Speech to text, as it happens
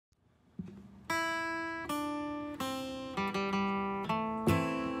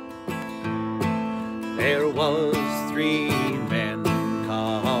There was three men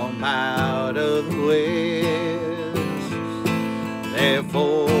come out of the west, their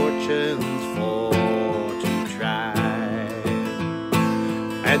fortunes for to try.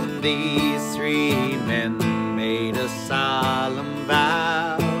 And these three men made a solemn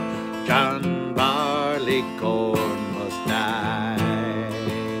vow: John Barleycorn must die.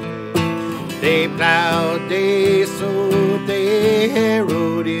 They plowed, they sowed, they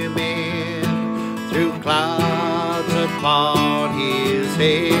harrowed him in, threw clods upon his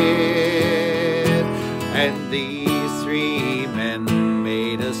head. And these three men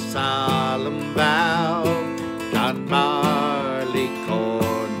made a solemn vow: John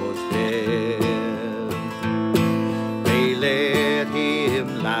Barleycorn was dead. They let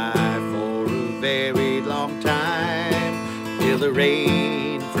him lie for a very long time, till the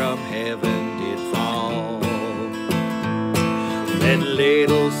rain from heaven did fall. Then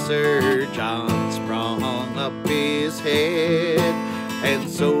little Sir John sprung up his head, and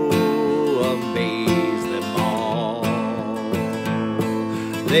so amazed them all.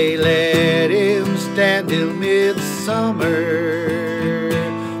 They let him stand till midsummer,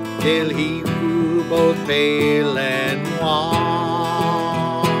 till he grew both pale and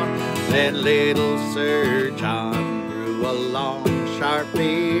wan. Then little Sir John grew a long sharp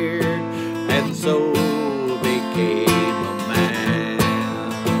beard, and so became a man.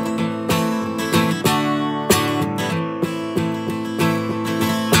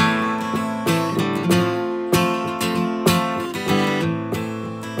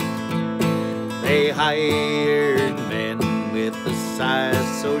 They hired men with a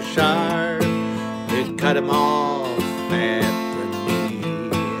size so sharp to cut him off at the knee.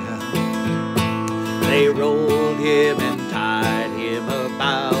 They rolled him and tied him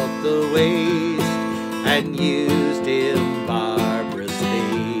about the waist, and used him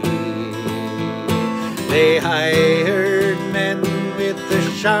barbarously. They hired men with the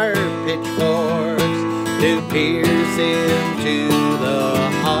sharp pitchforks to pierce him to the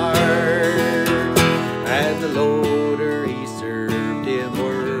heart. And the loader, he served him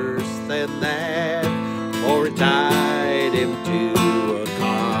worse than that, for he tied him to a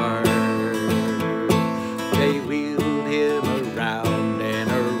cart. They wheeled him around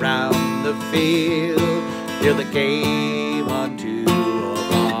and around the field, till they came unto a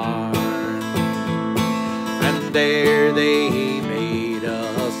barn. And there they made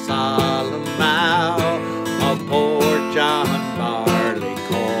a solemn vow of poor John Barleycorn.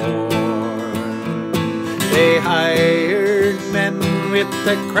 They hired men with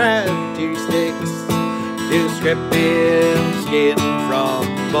the crafty sticks to strip him skin from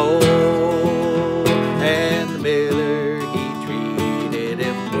bone. And the miller, he treated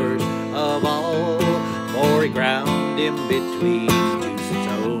him worst of all, for he ground him between two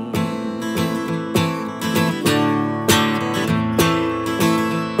stones.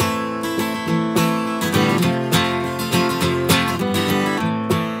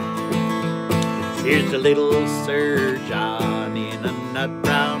 Here's the little Sir John in a nut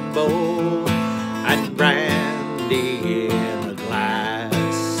brown bowl, and brandy in a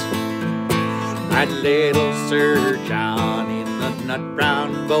glass. And little Sir John in the nut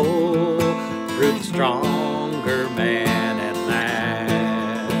brown bowl proved stronger man at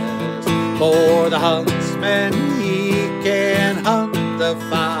last. For the huntsman, he can hunt the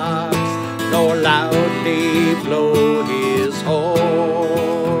fox, nor loudly blow his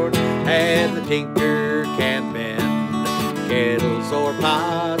horn. And the tinker,